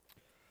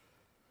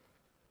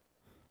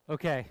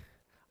Okay,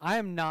 I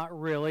am not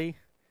really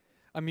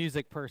a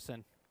music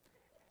person.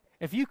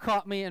 If you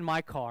caught me in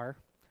my car,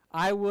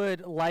 I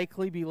would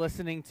likely be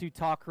listening to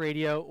talk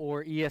radio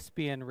or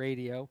ESPN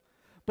radio.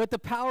 But the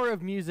power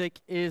of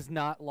music is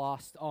not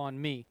lost on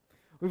me.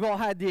 We've all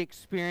had the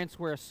experience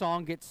where a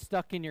song gets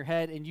stuck in your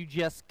head and you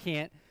just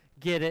can't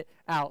get it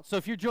out. So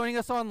if you're joining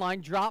us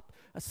online, drop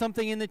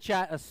something in the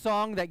chat, a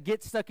song that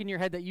gets stuck in your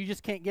head that you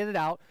just can't get it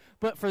out.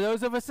 But for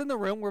those of us in the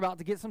room, we're about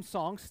to get some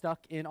songs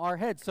stuck in our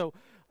head. So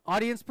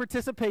audience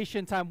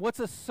participation time. What's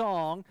a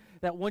song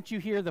that once you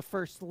hear the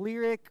first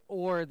lyric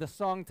or the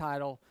song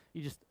title,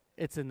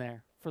 it's in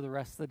there for the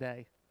rest of the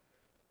day?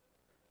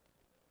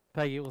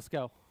 Peggy, let's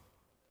go.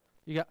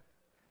 You got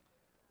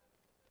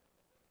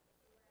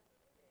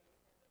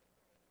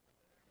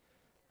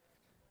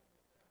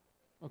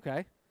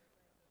okay.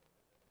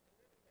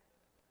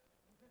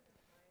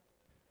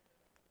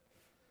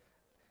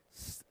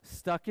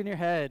 Stuck in your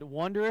head.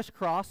 Wondrous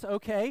Cross.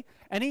 Okay.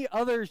 Any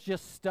others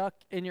just stuck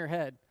in your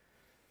head?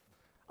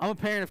 I'm a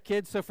parent of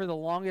kids, so for the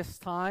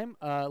longest time,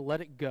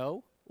 "Let It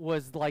Go"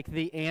 was like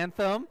the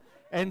anthem,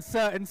 and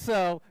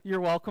so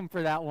you're welcome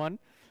for that one.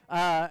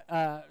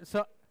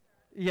 So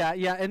yeah,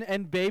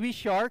 and Baby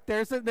Shark.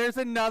 There's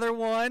another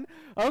one.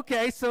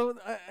 Okay, so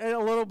a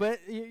little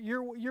bit.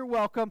 You're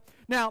welcome.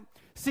 Now,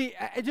 see,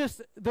 I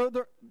just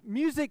the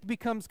music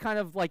becomes kind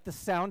of like the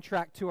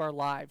soundtrack to our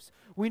lives.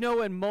 We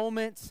know in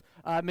moments,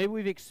 maybe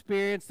we've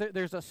experienced.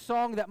 There's a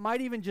song that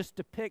might even just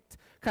depict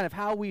kind of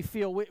how we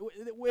feel.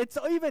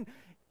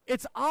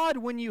 It's odd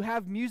when you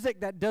have music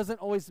that doesn't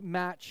always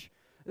match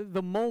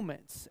the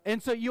moments,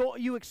 and so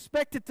you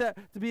expect it to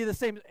be the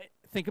same.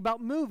 Think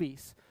about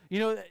movies. You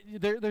know,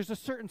 there's a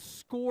certain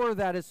score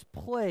that is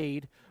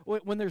played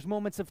when there's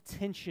moments of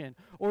tension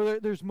or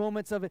there's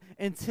moments of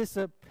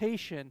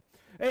anticipation.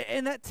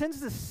 And that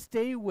tends to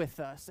stay with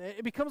us.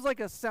 It becomes like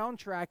a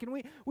soundtrack. And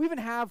we even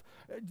have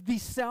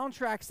these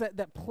soundtracks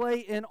that play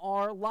in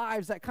our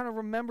lives that kind of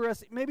remember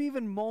us, maybe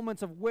even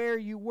moments of where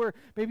you were.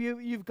 Maybe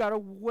you've got a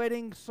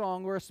wedding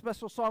song or a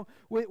special song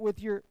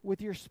with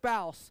your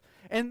spouse.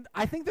 And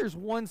I think there's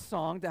one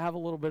song to have a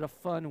little bit of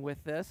fun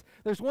with this.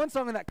 There's one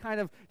song that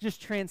kind of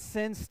just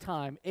transcends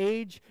time,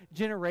 age,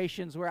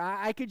 generations, where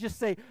I could just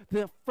say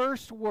the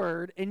first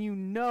word and you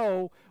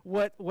know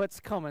what's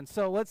coming.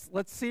 So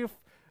let's see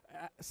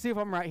if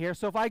I'm right here.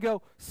 So if I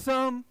go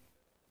some,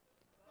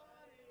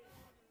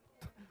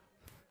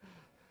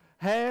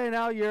 hey,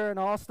 now you're an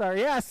all-star.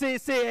 Yeah, see,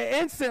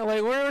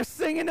 instantly we're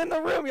singing in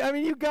the room. I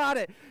mean, you got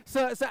it.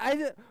 So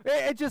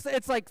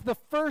it's like the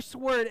first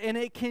word, and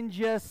it can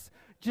just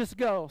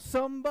go.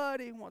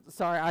 Somebody wants.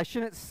 Sorry, I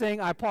shouldn't sing.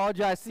 I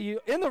apologize to you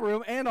in the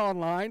room and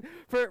online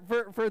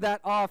for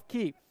that off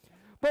key.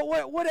 But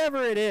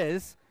whatever it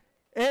is,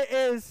 it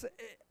is.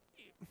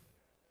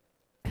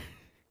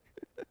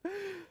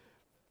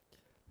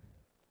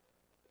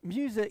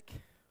 Music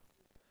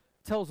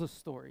tells a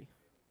story.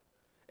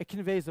 It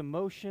conveys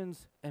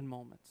emotions and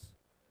moments.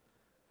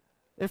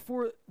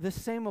 Therefore, the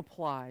same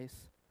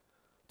applies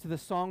to the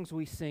songs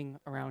we sing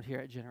around here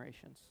at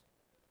Generations.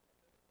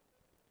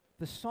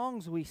 The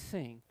songs we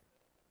sing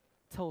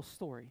tell a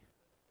story.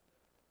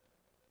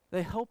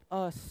 They help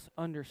us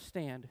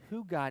understand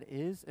who God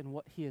is and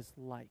what He is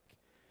like.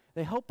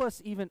 They help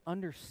us even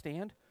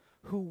understand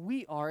who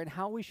we are and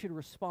how we should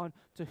respond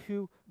to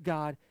who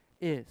God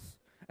is.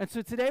 And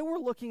so today we're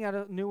looking at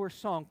a newer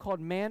song called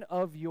 "Man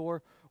of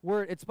Your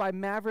Word." It's by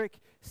Maverick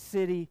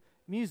City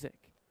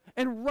Music.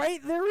 And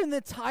right there in the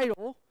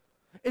title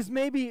is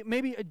maybe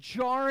a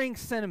jarring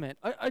sentiment,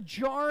 a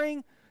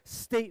jarring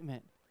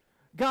statement.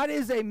 God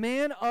is a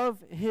man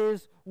of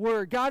His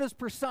word. God is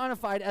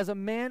personified as a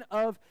man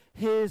of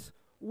His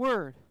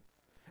word.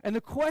 And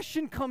the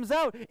question comes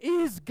out,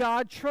 is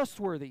God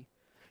trustworthy?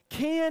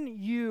 Can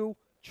you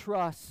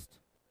trust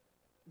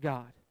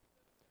God?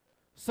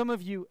 Some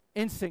of you,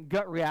 instant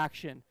gut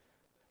reaction.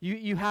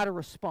 You had a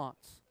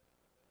response.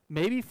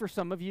 Maybe for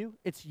some of you,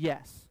 it's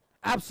yes.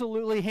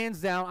 Absolutely,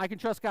 hands down, I can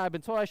trust God. I've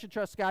been told I should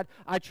trust God.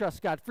 I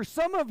trust God. For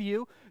some of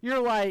you,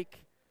 you're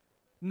like,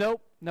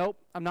 nope,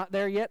 I'm not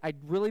there yet. I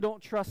really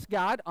don't trust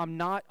God.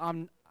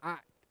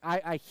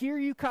 I hear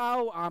you,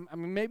 Kyle. I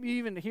mean, maybe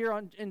even here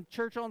in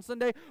church on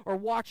Sunday or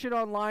watch it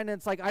online, and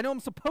it's like, I know I'm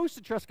supposed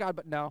to trust God,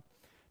 but nope,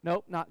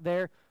 not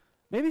there.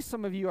 Maybe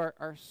some of you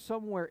are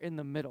somewhere in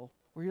the middle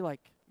where you're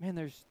like, man,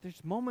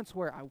 there's moments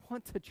where I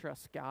want to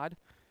trust God,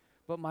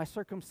 but my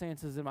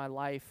circumstances in my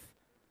life,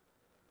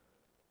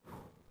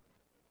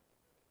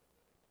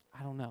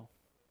 I don't know.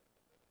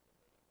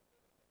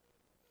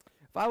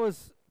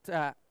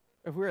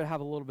 If we were to have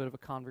a little bit of a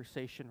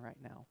conversation right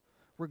now,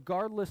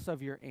 regardless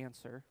of your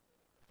answer,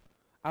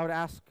 I would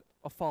ask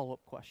a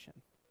follow-up question.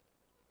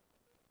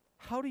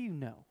 How do you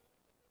know?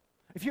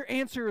 If your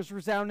answer is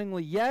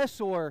resoundingly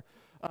yes or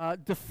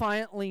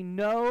defiantly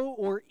no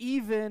or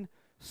even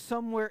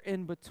somewhere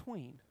in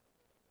between,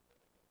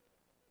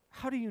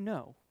 how do you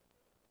know?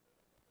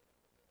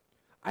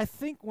 I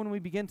think when we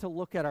begin to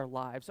look at our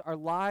lives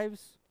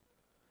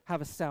have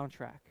a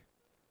soundtrack.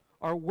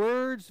 our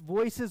words,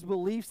 voices,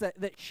 beliefs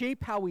that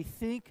shape how we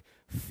think,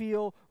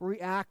 feel,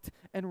 react,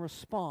 and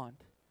respond.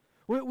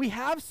 We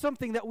have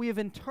something that we have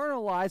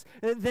internalized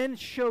that then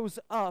shows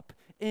up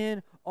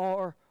in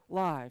our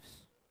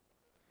lives.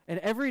 And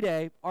every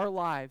day, our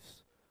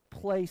lives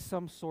play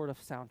some sort of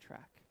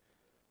soundtrack.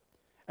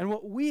 And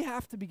what we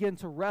have to begin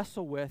to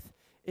wrestle with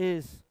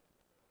is,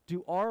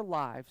 do our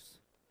lives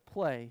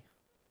play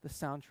the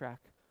soundtrack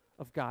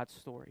of God's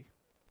story?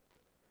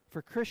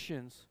 For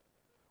Christians,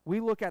 we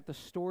look at the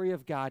story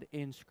of God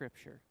in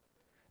Scripture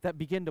that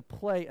begin to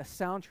play a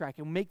soundtrack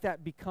and make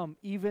that become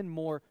even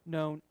more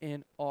known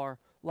in our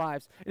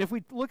lives. And if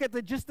we look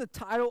at just the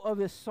title of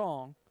this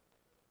song,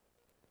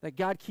 that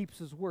God keeps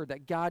his word,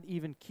 that God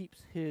even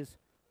keeps his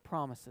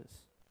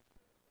promises,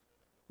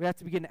 we have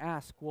to begin to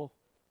ask, well,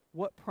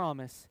 what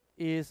promise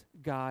is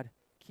God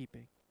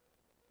keeping?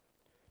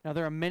 Now,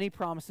 there are many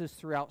promises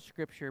throughout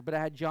Scripture, but I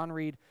had John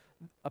read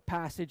a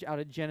passage out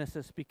of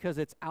Genesis because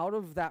it's out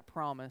of that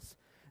promise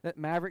that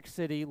Maverick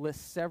City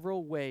lists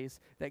several ways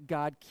that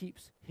God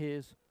keeps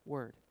his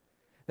word.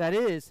 That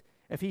is,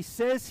 if he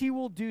says he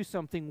will do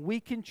something, we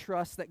can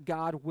trust that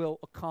God will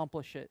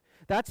accomplish it.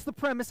 That's the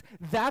premise.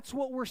 That's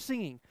what we're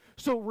seeing.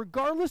 So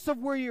regardless of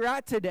where you're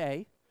at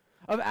today,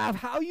 of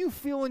how you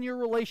feel in your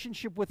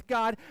relationship with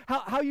God,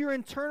 how you're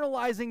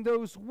internalizing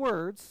those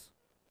words,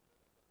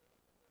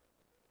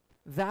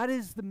 that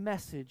is the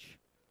message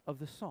of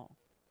the song.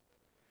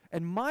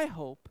 And my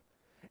hope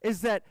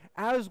is that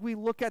as we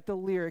look at the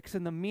lyrics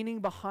and the meaning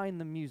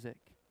behind the music,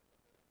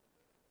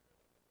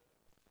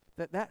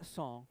 that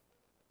song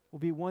will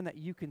be one that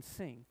you can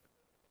sing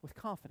with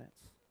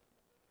confidence,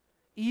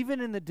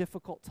 even in the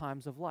difficult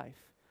times of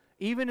life,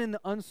 even in the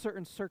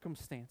uncertain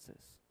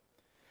circumstances.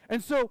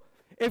 And so,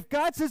 if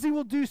God says he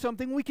will do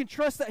something, we can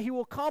trust that he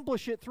will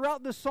accomplish it.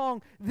 Throughout the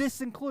song,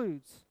 this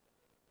includes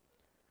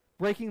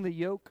breaking the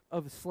yoke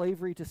of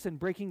slavery to sin,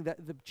 breaking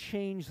the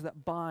chains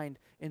that bind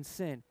in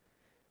sin,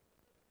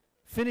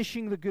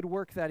 finishing the good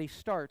work that he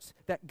starts,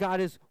 that God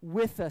is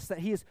with us, that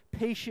he is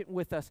patient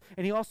with us,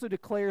 and he also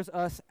declares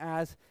us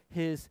as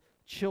his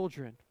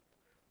children.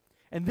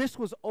 And this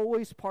was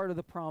always part of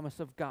the promise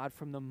of God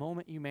from the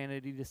moment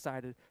humanity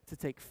decided to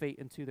take fate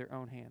into their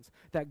own hands,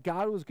 that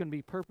God was going to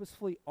be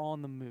purposefully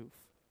on the move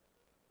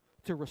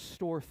to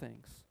restore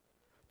things,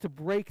 to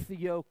break the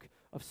yoke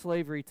of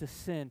slavery to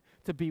sin,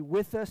 to be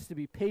with us, to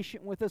be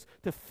patient with us,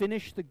 to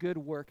finish the good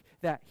work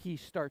that he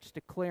starts,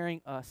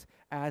 declaring us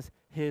as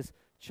his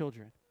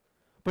children.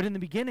 But in the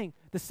beginning,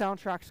 the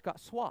soundtracks got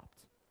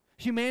swapped.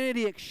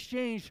 Humanity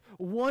exchanged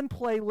one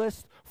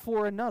playlist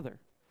for another.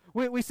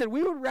 We said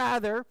we would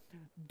rather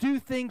do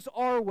things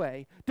our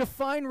way,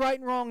 define right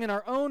and wrong in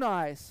our own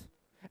eyes,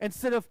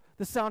 instead of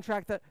the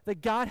soundtrack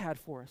that God had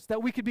for us,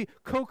 that we could be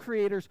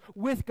co-creators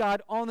with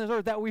God on this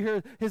earth, that we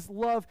hear his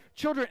loved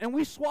children. And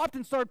we swapped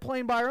and started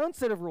playing by our own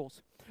set of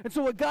rules. And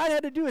so what God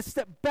had to do is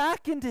step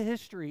back into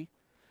history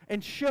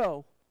and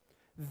show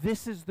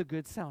this is the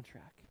good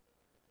soundtrack.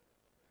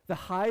 The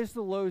highs,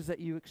 the lows that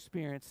you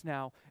experience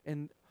now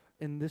in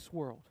this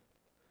world,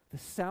 the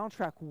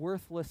soundtrack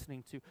worth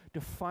listening to,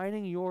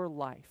 defining your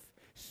life,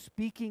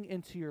 speaking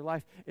into your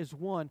life, is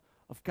one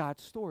of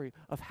God's story,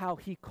 of how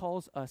he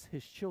calls us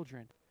his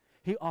children.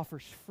 He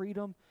offers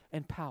freedom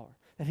and power,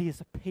 that he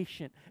is a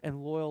patient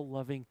and loyal,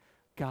 loving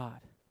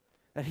God,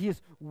 that he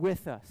is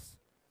with us,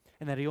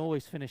 and that he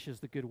always finishes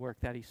the good work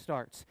that he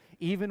starts,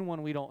 even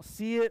when we don't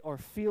see it or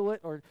feel it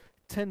or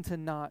tend to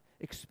not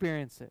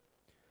experience it.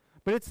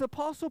 But it's the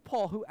Apostle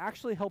Paul who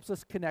actually helps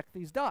us connect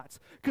these dots.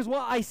 Because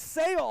while I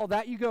say all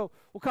that, you go,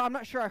 well, Kyle, I'm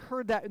not sure I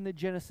heard that in the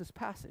Genesis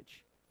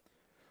passage.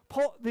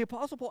 The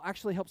Apostle Paul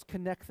actually helps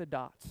connect the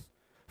dots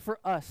for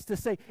us to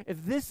say,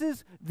 if this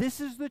is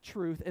the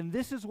truth and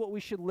this is what we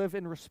should live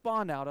and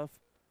respond out of,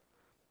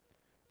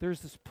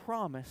 there's this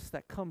promise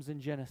that comes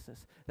in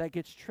Genesis that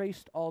gets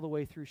traced all the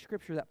way through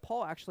Scripture that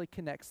Paul actually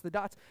connects the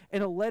dots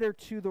in a letter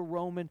to the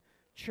Roman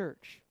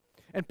church.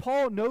 And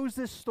Paul knows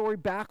this story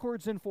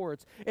backwards and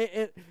forwards.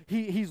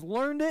 He's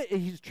learned it,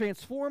 he's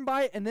transformed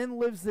by it, and then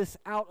lives this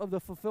out of the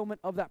fulfillment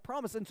of that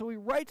promise. And so he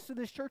writes to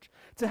this church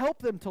to help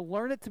them to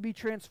learn it, to be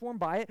transformed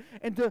by it,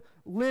 and to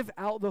live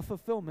out the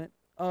fulfillment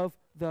of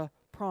the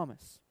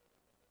promise.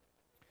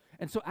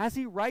 And so as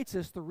he writes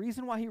this, the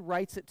reason why he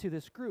writes it to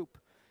this group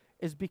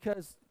is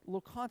because,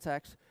 little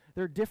context,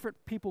 there are different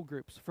people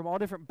groups from all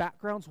different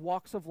backgrounds,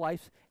 walks of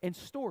life, and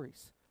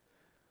stories,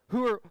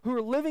 who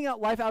are living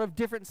out life out of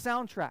different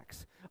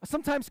soundtracks,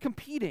 sometimes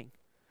competing.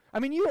 I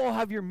mean, you all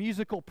have your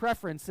musical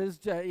preferences.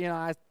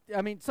 I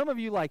mean, some of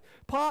you like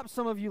pop,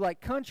 some of you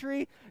like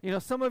country,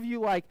 some of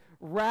you like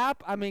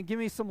rap. I mean, give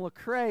me some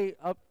Lecrae.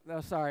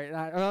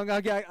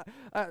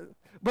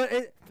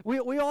 But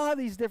we all have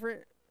these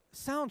different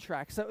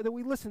soundtracks that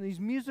we listen to, these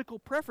musical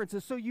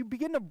preferences. So you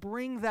begin to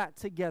bring that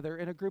together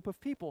in a group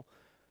of people.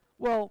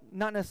 Well,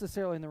 not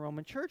necessarily in the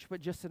Roman church, but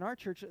just in our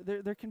church,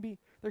 there can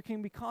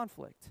be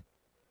conflict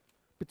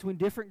between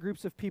different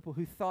groups of people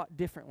who thought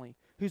differently,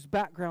 whose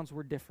backgrounds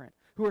were different,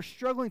 who are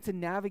struggling to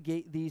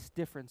navigate these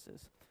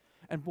differences.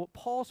 And what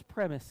Paul's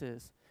premise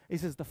is, he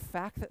says the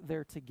fact that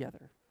they're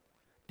together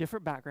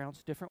different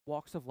backgrounds, different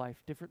walks of life,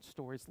 different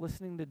stories,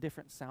 listening to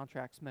different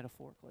soundtracks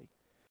metaphorically.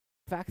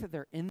 The fact that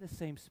they're in the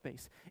same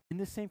space, in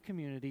the same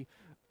community,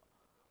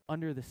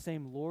 under the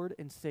same Lord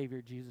and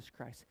Savior, Jesus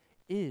Christ,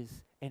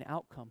 is an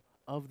outcome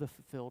of the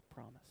fulfilled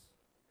promise.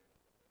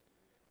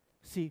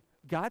 See,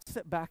 God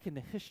stepped back into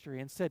history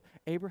and said,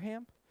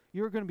 Abraham,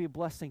 you're going to be a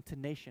blessing to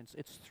nations.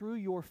 It's through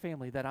your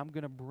family that I'm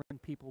going to bring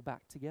people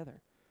back together.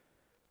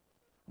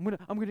 I'm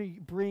going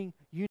to bring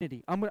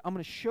unity. I'm going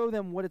to show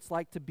them what it's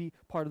like to be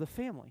part of the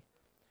family.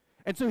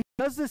 And so he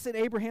does this in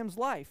Abraham's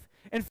life.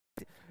 In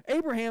fact,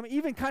 Abraham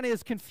even kind of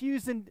is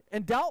confused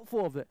and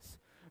doubtful of this.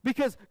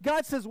 Because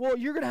God says, well,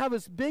 you're going to have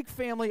this big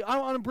family. I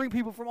want to bring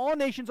people from all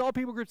nations, all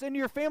people groups into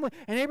your family.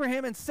 And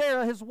Abraham and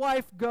Sarah, his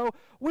wife, go,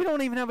 we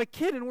don't even have a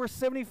kid, and we're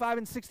 75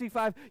 and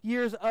 65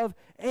 years of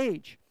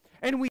age.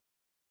 And we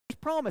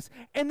promise.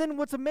 And then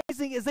what's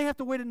amazing is they have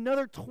to wait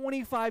another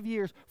 25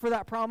 years for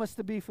that promise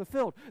to be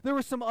fulfilled. There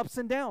were some ups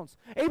and downs.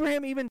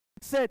 Abraham even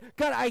said,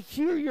 God, I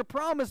hear your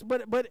promise,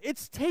 but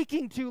it's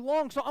taking too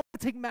long, so I'm going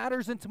to take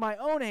matters into my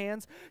own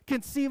hands,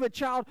 conceive a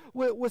child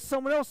with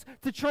someone else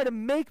to try to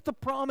make the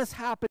promise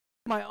happen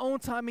in my own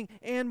timing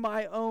and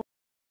my own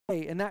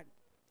way. And that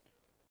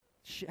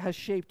has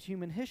shaped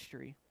human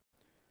history.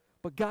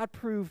 But God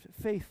proved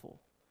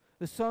faithful.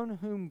 The son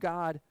whom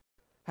God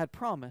had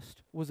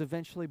promised was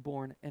eventually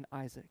born in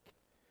Isaac.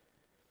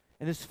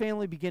 And this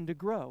family began to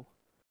grow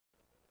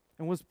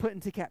and was put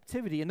into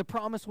captivity, and the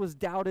promise was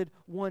doubted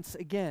once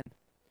again.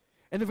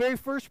 And the very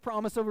first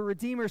promise of a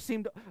Redeemer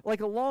seemed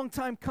like a long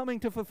time coming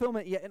to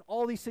fulfillment, yet in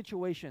all these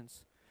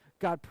situations,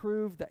 God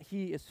proved that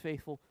he is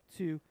faithful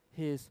to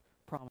his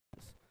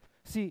promises.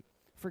 See,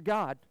 for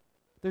God,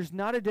 there's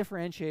not a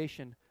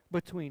differentiation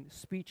between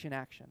speech and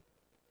action.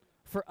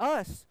 For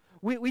us,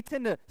 we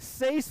tend to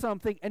say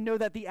something and know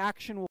that the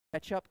action will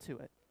catch up to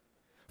it.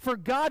 For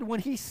God, when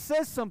he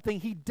says something,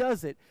 he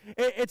does it.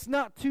 It's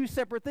not two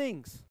separate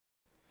things.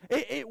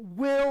 It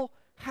will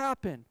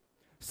happen.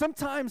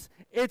 Sometimes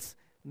it's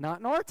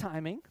not in our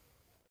timing.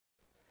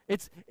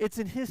 It's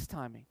in his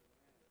timing.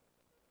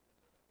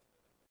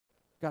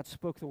 God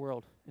spoke the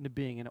world into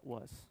being, and it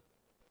was.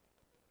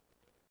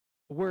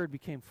 The Word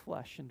became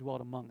flesh and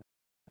dwelt among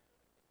us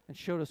and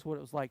showed us what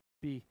it was like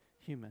to be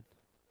human.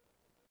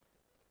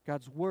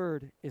 God's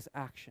Word is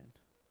action.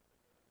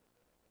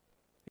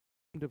 It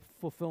came to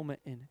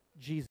fulfillment in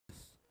Jesus.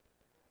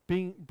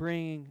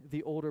 Bringing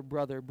the older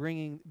brother,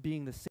 being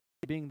the Savior,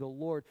 being the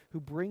Lord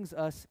who brings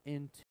us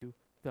into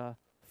the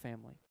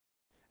family.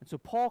 And so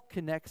Paul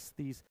connects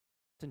these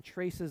and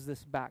traces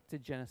this back to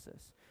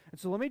Genesis. And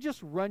so let me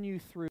just run you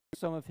through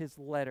some of his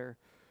letter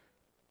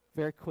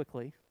very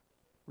quickly.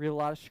 Read a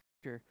lot of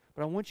scripture,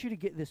 but I want you to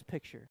get this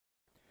picture.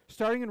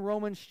 Starting in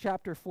Romans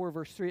chapter 4,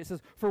 verse 3, it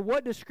says, "For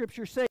what does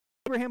scripture say?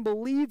 Abraham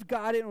believed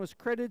God and it was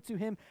credited to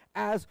him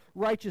as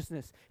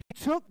righteousness.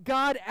 He took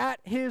God at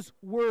his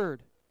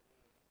word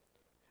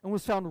and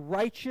was found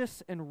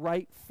righteous and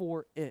right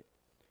for it.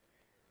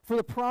 For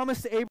the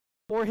promise to Abraham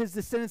or his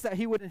descendants that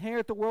he would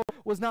inherit the world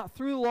was not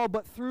through the law,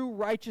 but through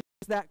righteousness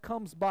that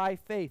comes by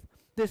faith.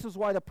 This is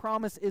why the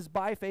promise is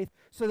by faith,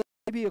 so that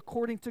it may be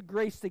according to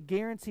grace to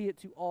guarantee it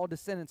to all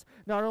descendants,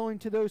 not only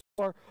to those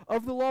who are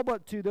of the law,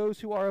 but to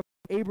those who are of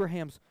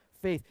Abraham's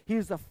faith. He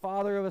is the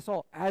father of us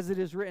all, as it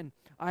is written,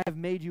 I have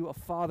made you a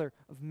father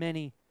of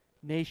many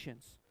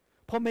nations."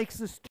 Paul makes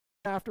this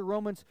after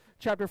Romans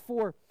chapter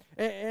 4,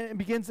 and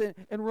begins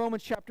in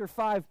Romans chapter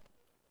 5,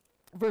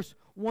 verse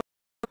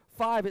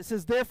 1-5. It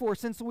says, "Therefore,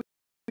 since we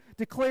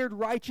declared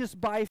righteous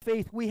by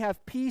faith, we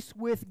have peace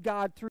with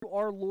God through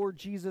our Lord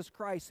Jesus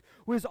Christ,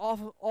 who has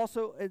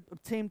also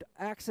obtained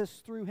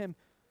access through him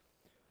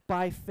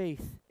by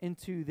faith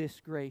into this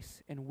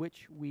grace in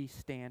which we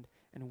stand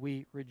and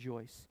we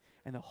rejoice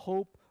in the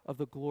hope of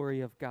the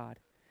glory of God.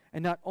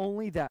 And not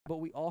only that,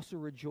 but we also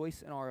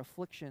rejoice in our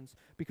afflictions,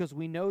 because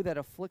we know that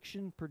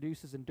affliction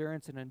produces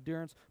endurance, and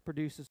endurance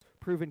produces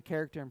proven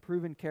character, and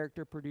proven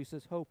character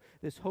produces hope.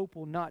 This hope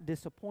will not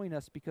disappoint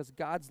us, because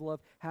God's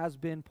love has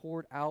been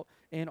poured out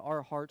in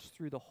our hearts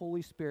through the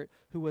Holy Spirit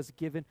who was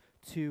given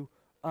to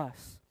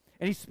us."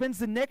 And he spends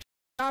the next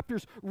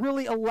chapters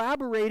really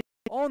elaborating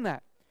on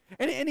that.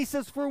 And he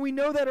says, "For we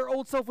know that our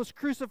old self was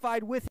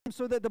crucified with him,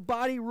 so that the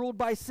body ruled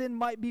by sin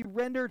might be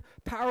rendered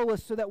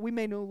powerless, so that we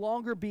may no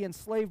longer be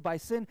enslaved by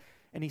sin."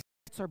 And he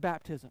cites our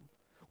baptism.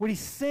 What he's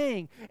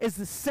saying is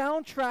the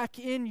soundtrack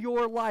in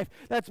your life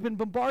that's been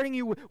bombarding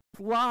you with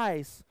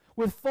lies,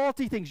 with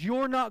faulty things.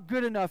 You're not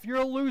good enough. You're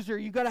a loser.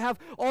 You got to have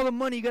all the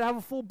money. You got to have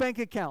a full bank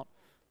account.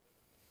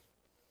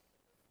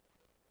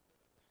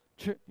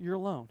 You're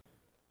alone.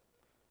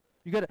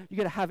 You got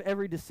to have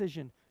every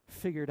decision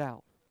figured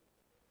out.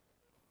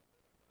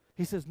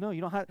 He says, no, you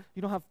don't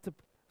have to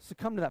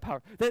succumb to that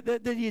power.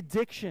 The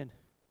addiction,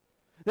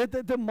 the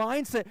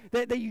mindset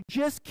that you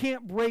just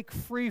can't break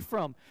free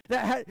from,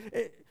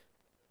 it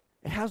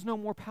has no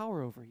more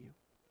power over you.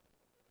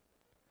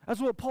 That's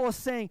what Paul is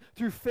saying.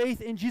 Through faith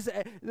in Jesus,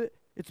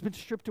 it's been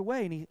stripped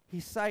away, and he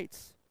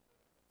cites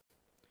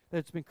that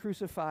it's been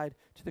crucified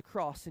to the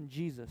cross in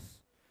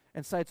Jesus,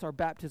 and cites our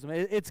baptism.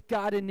 It's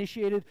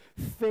God-initiated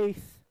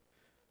faith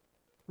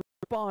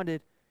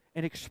responded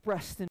and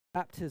expressed in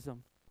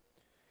baptism.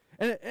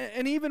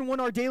 And even when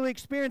our daily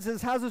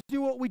experiences has us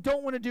do what we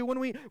don't want to do, when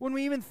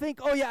we even think,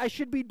 oh yeah, I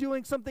should be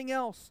doing something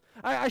else.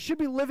 I should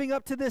be living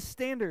up to this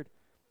standard.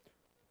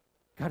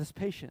 God is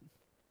patient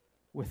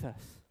with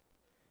us.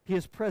 He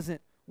is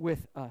present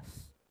with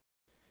us.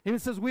 Even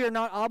says we are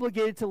not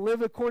obligated to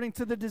live according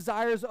to the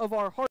desires of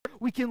our heart.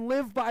 We can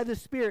live by the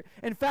Spirit.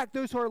 In fact,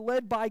 those who are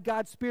led by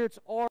God's spirits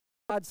are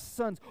God's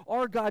sons,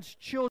 are God's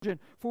children.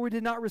 For we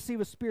did not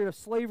receive a spirit of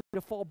slavery to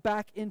fall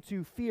back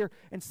into fear,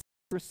 and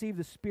receive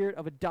the spirit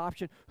of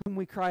adoption, whom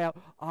we cry out,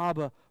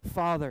 Abba,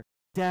 Father,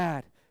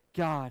 Dad,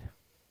 God.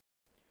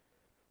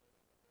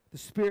 The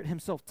Spirit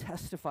himself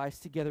testifies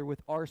together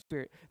with our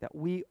spirit that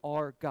we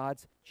are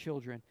God's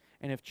children.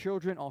 And if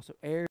children, also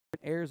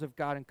heirs of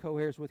God and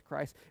co-heirs with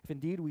Christ, if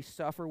indeed we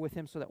suffer with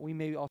him so that we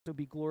may also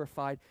be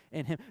glorified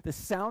in him. The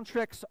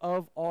soundtracks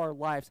of our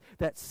lives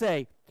that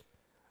say,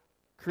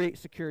 create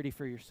security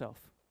for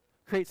yourself.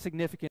 Create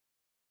significance.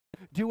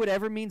 Do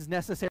whatever means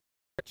necessary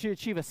to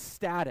achieve a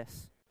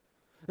status.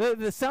 The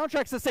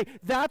soundtracks that say,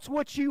 that's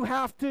what you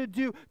have to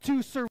do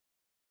to survive,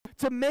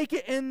 to make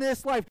it in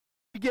this life.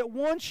 You get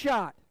one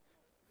shot.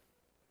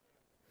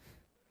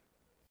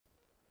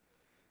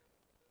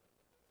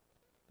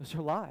 Those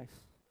are lies.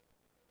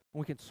 And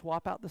we can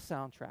swap out the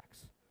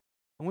soundtracks.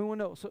 And we want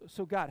to know,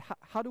 so God,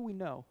 how do we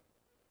know?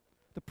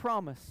 The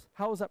promise,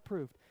 how is that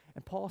proved?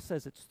 And Paul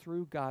says it's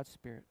through God's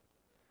Spirit.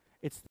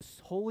 It's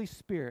the Holy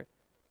Spirit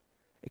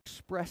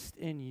expressed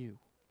in you.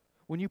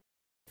 When you put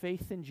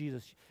faith in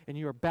Jesus and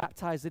you are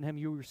baptized in him,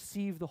 you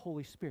receive the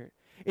Holy Spirit.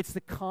 It's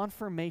the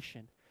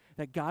confirmation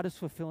that God is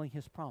fulfilling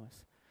his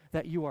promise,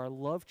 that you are a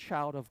loved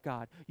child of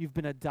God. You've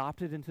been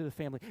adopted into the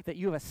family, that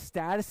you have a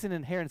status and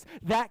inheritance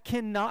that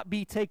cannot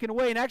be taken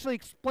away. And actually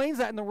explains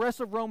that in the rest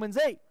of Romans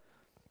 8.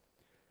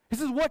 He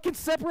says, what can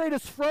separate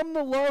us from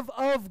the love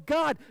of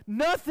God?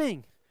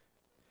 Nothing.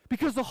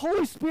 Because the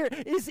Holy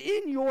Spirit is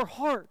in your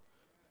heart.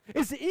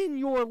 It's in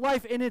your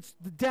life, and it's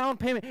the down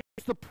payment.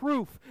 It's the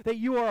proof that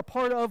you are a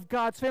part of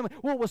God's family.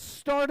 What was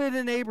started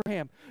in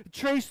Abraham,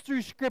 traced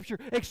through Scripture,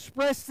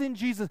 expressed in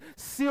Jesus,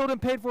 sealed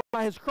and paid for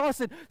by his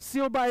cross, and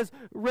sealed by his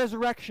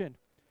resurrection,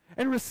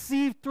 and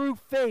received through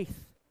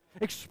faith,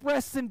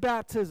 expressed in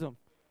baptism.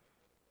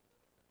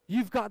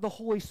 You've got the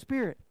Holy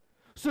Spirit.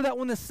 So that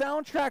when the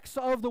soundtracks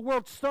of the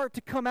world start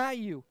to come at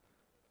you,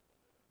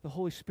 the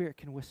Holy Spirit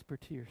can whisper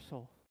to your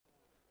soul.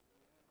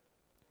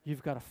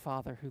 You've got a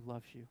Father who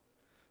loves you,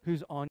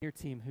 who's on your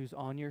team, who's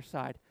on your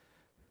side.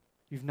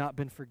 You've not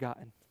been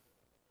forgotten.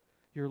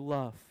 You're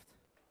loved.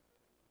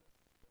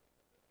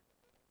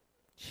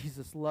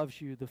 Jesus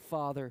loves you. The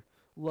Father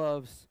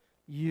loves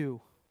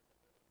you.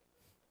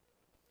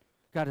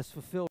 God has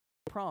fulfilled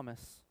his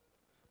promise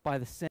by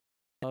the sending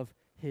of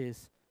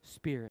his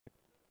Spirit.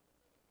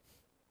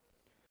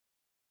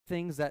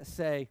 Things that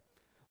say,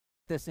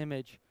 this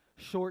image,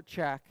 short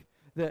check,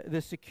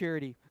 the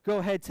security. Go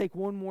ahead, take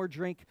one more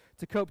drink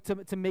to cope,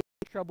 to make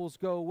troubles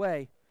go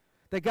away.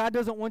 That God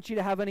doesn't want you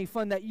to have any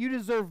fun, that you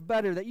deserve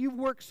better, that you've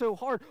worked so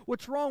hard.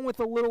 What's wrong with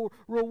a little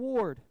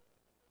reward?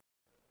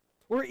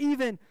 Or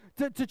even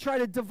to try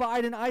to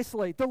divide and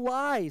isolate. The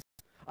lies.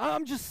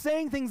 I'm just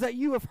saying things that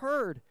you have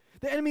heard.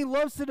 The enemy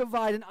loves to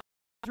divide and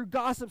isolate through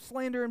gossip,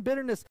 slander, and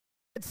bitterness.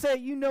 And say,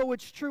 you know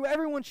it's true.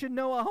 Everyone should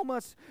know how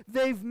much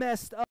they've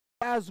messed up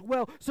as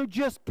well. So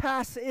just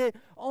pass it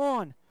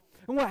on.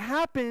 And what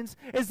happens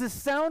is the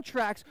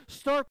soundtracks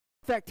start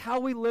to affect how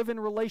we live in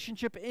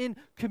relationship in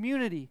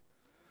community.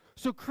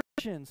 So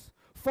Christians,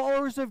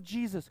 followers of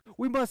Jesus,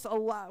 we must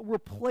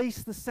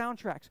replace the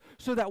soundtracks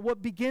so that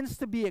what begins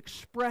to be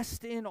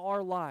expressed in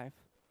our life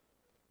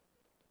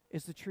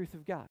is the truth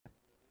of God,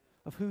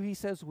 of who he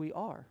says we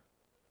are.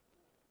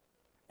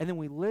 And then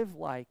we live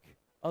like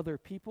other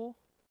people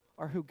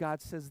are who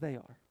God says they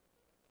are.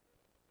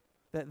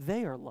 That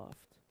they are loved.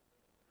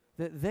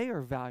 That they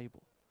are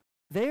valuable.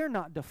 They are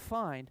not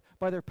defined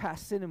by their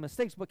past sin and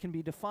mistakes, but can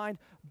be defined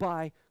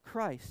by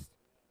Christ.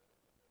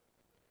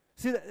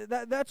 See,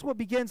 that's what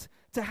begins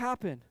to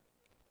happen,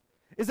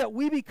 is that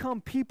we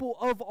become people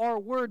of our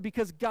word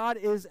because God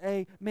is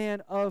a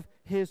man of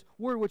his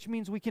word, which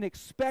means we can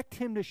expect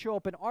him to show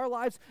up in our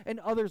lives and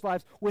others'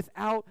 lives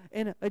without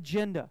an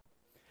agenda.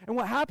 And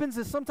what happens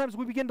is sometimes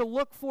we begin to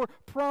look for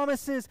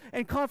promises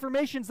and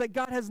confirmations that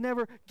God has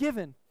never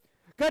given.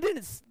 God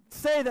didn't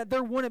say that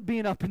there wouldn't be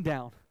an up and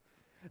down.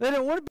 That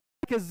it wouldn't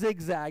be like a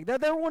zigzag. That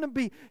there wouldn't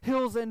be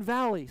hills and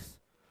valleys.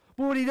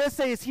 But what he does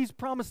say is he's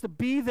promised to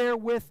be there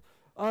with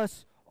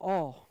us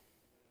all.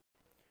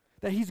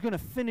 That he's going to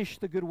finish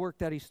the good work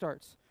that he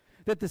starts.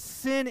 That the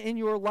sin in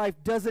your life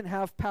doesn't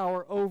have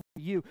power over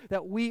you.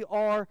 That we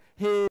are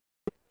his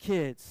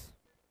kids.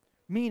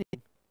 Meaning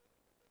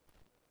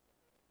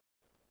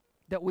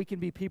that we can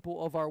be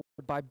people of our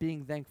word by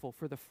being thankful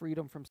for the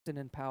freedom from sin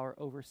and power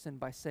over sin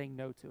by saying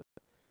no to it.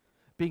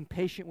 Being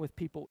patient with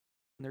people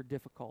when they're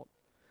difficult.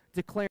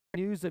 Declaring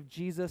news of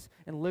Jesus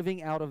and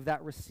living out of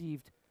that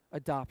received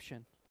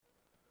adoption.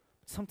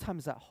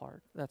 Sometimes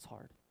that's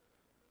hard.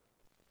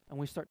 And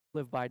we start to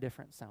live by a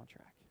different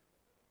soundtrack.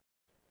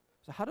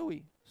 So how do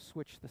we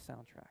switch the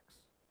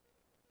soundtracks?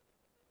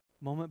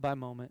 Moment by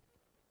moment,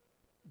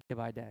 day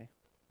by day.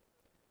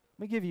 Let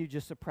me give you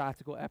just a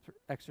practical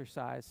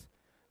exercise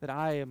that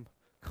I am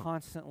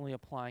constantly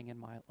applying in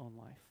my own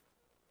life.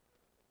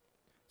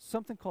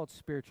 Something called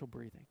spiritual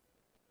breathing.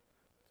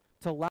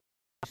 To allow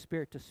the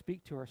Spirit to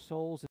speak to our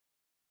souls and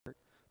heart,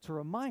 to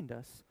remind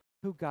us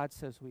who God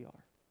says we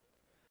are.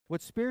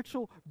 What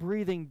spiritual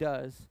breathing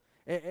does,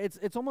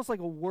 it's almost like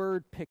a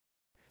word picture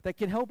that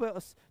can help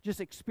us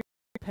just experience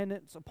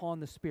dependence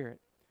upon the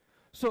Spirit.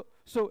 So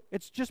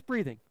it's just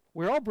breathing.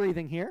 We're all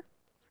breathing here.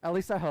 At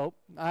least I hope.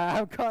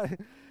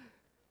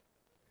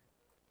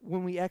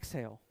 When we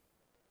exhale,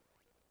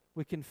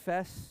 we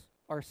confess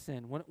our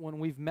sin. When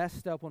we've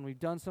messed up, when we've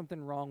done something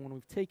wrong, when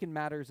we've taken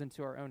matters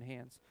into our own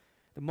hands,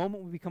 the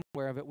moment we become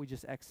aware of it, we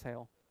just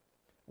exhale.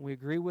 And we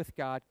agree with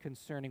God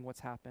concerning what's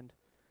happened,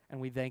 and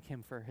we thank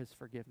Him for His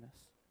forgiveness.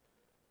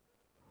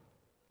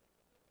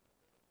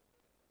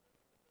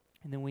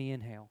 And then we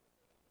inhale.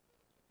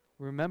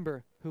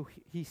 Remember who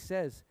He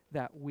says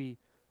that we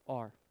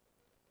are.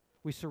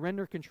 We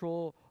surrender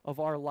control of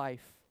our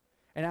life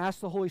and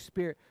ask the Holy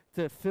Spirit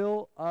to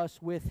fill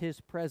us with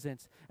His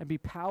presence and be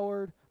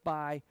powered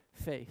by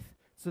faith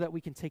so that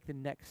we can take the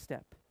next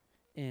step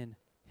in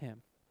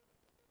Him.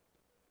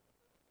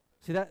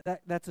 See,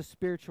 that's a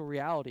spiritual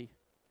reality.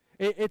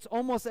 It's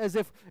almost as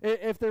if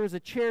there was a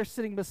chair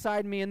sitting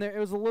beside me and it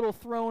was a little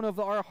throne of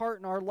our heart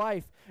and our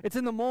life. It's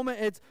in the moment.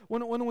 It's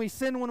when we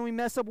sin, when we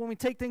mess up, when we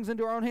take things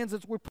into our own hands,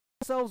 we put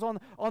ourselves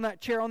on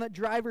that chair, on that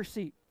driver's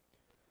seat.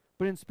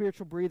 But in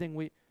spiritual breathing,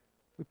 we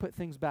put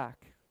things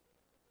back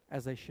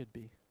as they should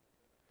be.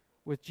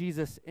 With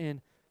Jesus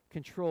in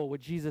control, with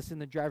Jesus in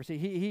the driver's seat,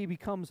 he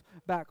becomes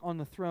back on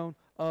the throne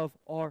of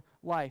our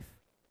life.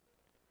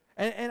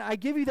 And I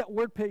give you that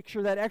word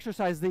picture, that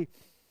exercise, the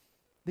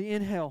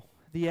inhale,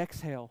 the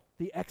exhale,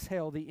 the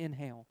exhale, the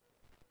inhale.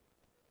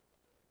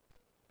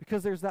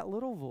 Because there's that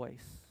little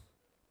voice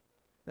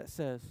that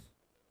says,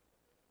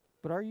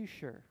 but are you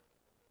sure?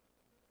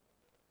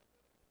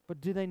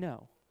 But do they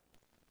know?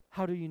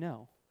 How do you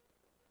know?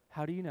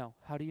 How do you know?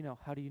 How do you know?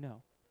 How do you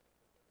know?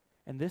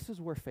 And this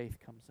is where faith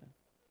comes in.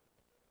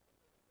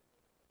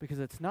 Because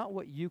it's not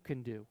what you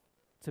can do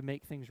to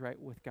make things right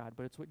with God,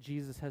 but it's what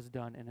Jesus has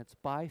done, and it's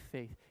by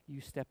faith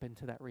you step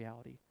into that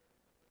reality.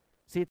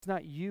 See, it's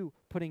not you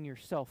putting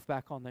yourself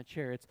back on that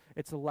chair.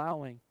 It's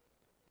allowing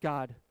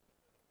God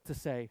to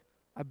say,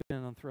 I've been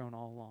on the throne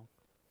all along.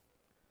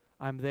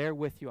 I'm there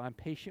with you. I'm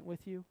patient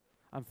with you.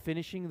 I'm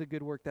finishing the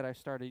good work that I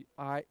started.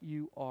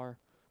 You are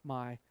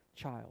my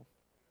child.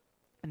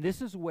 And this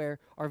is where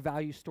our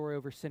value story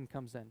over sin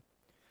comes in.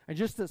 And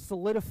just to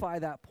solidify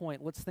that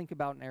point, let's think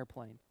about an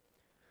airplane.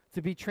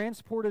 To be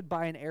transported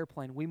by an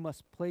airplane, we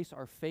must place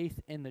our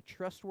faith in the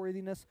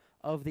trustworthiness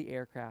of the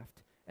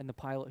aircraft and the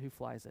pilot who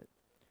flies it.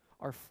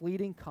 Our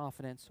fleeting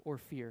confidence or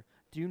fear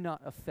do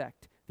not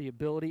affect the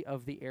ability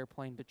of the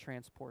airplane to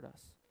transport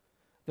us,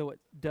 though it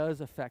does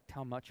affect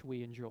how much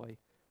we enjoy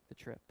the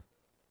trip.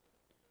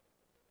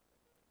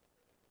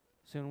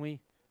 So when we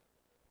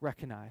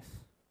recognize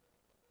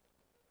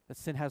that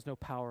sin has no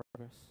power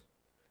over us,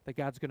 that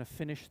God's going to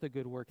finish the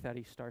good work that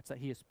He starts, that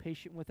He is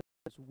patient with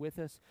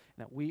us,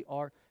 and that we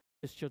are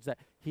His children,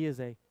 that He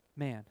is a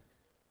man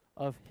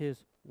of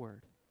His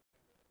word.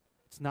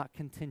 It's not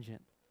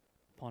contingent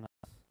upon us.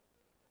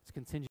 It's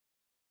contingent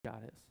on who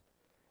God is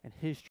and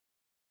His truth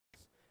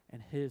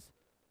and His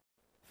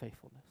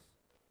faithfulness.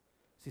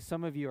 See,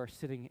 some of you are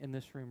sitting in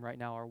this room right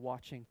now or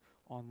watching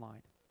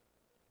online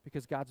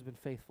because God's been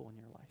faithful in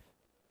your life.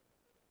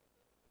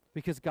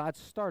 Because God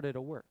started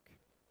a work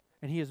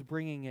and He is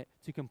bringing it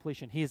to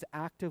completion. He is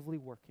actively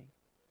working.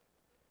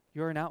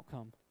 You're an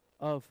outcome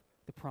of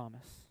the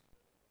promise.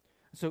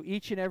 So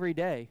each and every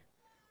day,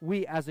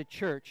 we as a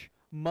church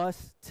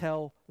must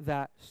tell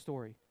that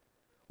story.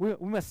 We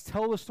must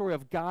tell the story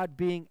of God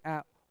being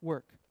at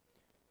work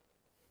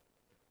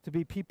to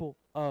be people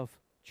of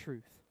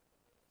truth.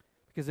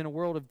 Because in a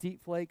world of deep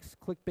fakes,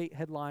 clickbait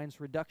headlines,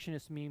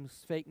 reductionist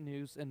memes, fake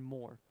news, and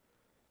more,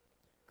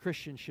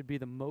 Christians should be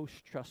the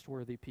most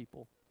trustworthy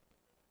people.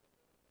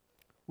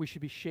 We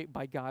should be shaped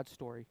by God's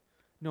story,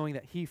 knowing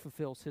that He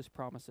fulfills His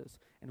promises,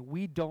 and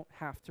we don't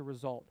have to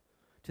resort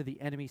to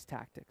the enemy's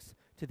tactics,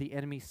 to the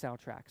enemy's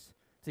soundtracks,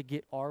 to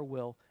get our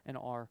will and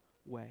our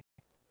way.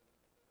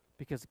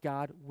 Because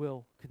God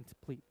will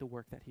complete the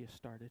work that He has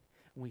started.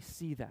 And we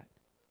see that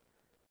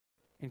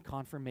in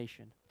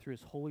confirmation through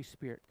His Holy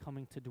Spirit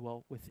coming to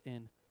dwell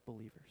within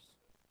believers.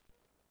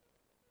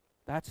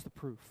 That's the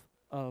proof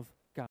of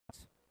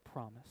God's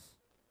promise.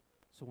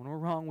 So when we're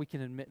wrong, we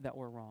can admit that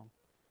we're wrong.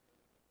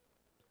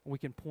 And we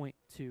can point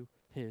to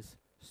His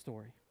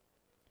story.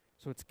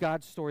 So it's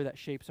God's story that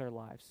shapes our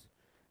lives.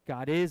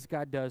 God is,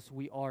 God does,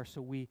 we are, so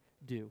we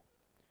do.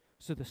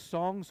 So the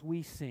songs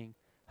we sing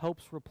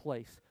helps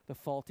replace the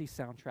faulty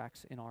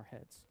soundtracks in our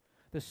heads.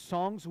 The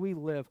songs we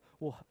live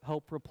will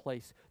help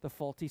replace the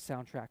faulty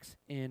soundtracks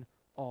in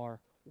our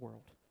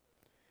world.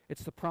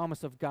 It's the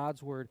promise of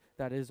God's word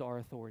that is our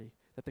authority,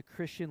 that the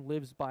Christian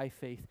lives by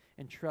faith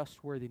and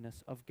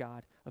trustworthiness of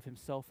God, of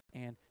himself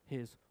and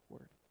his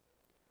word.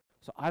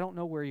 So I don't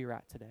know where you're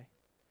at today.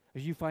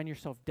 As you find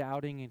yourself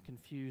doubting and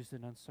confused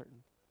and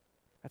uncertain,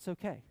 that's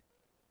okay.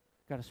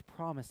 God has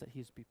promised that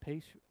he's be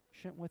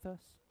patient with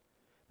us,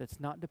 that's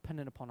not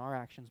dependent upon our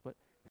actions, but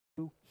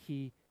who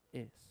he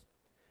is.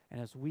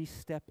 And as we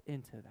step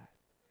into that,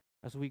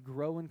 as we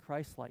grow in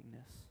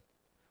Christ-likeness,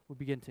 we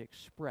begin to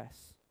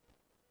express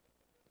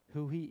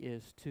who he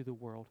is to the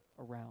world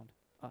around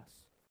us.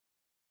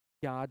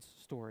 God's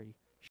story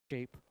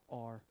shape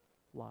our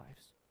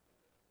lives.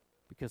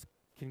 Because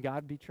can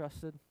God be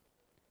trusted?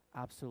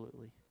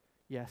 Absolutely.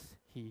 Yes,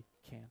 he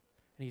can.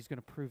 And he's going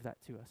to prove that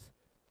to us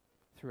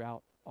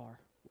throughout our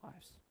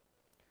lives.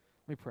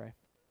 Let me pray.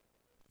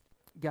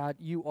 God,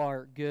 you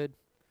are good.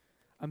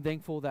 I'm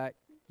thankful that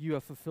you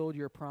have fulfilled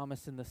your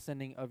promise in the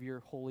sending of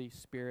your Holy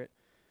Spirit.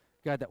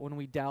 God, that when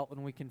we doubt,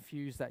 when we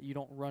confuse, that you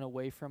don't run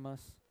away from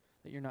us,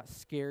 that you're not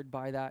scared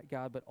by that,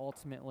 God, but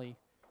ultimately,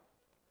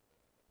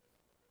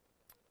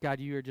 God,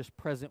 you are just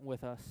present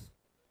with us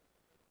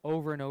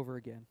over and over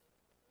again.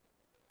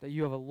 That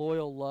you have a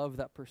loyal love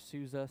that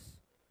pursues us,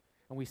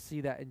 and we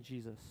see that in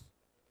Jesus.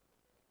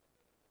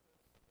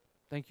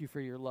 Thank you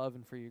for your love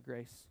and for your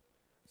grace.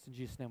 It's in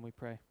Jesus' name we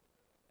pray.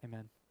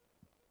 Amen.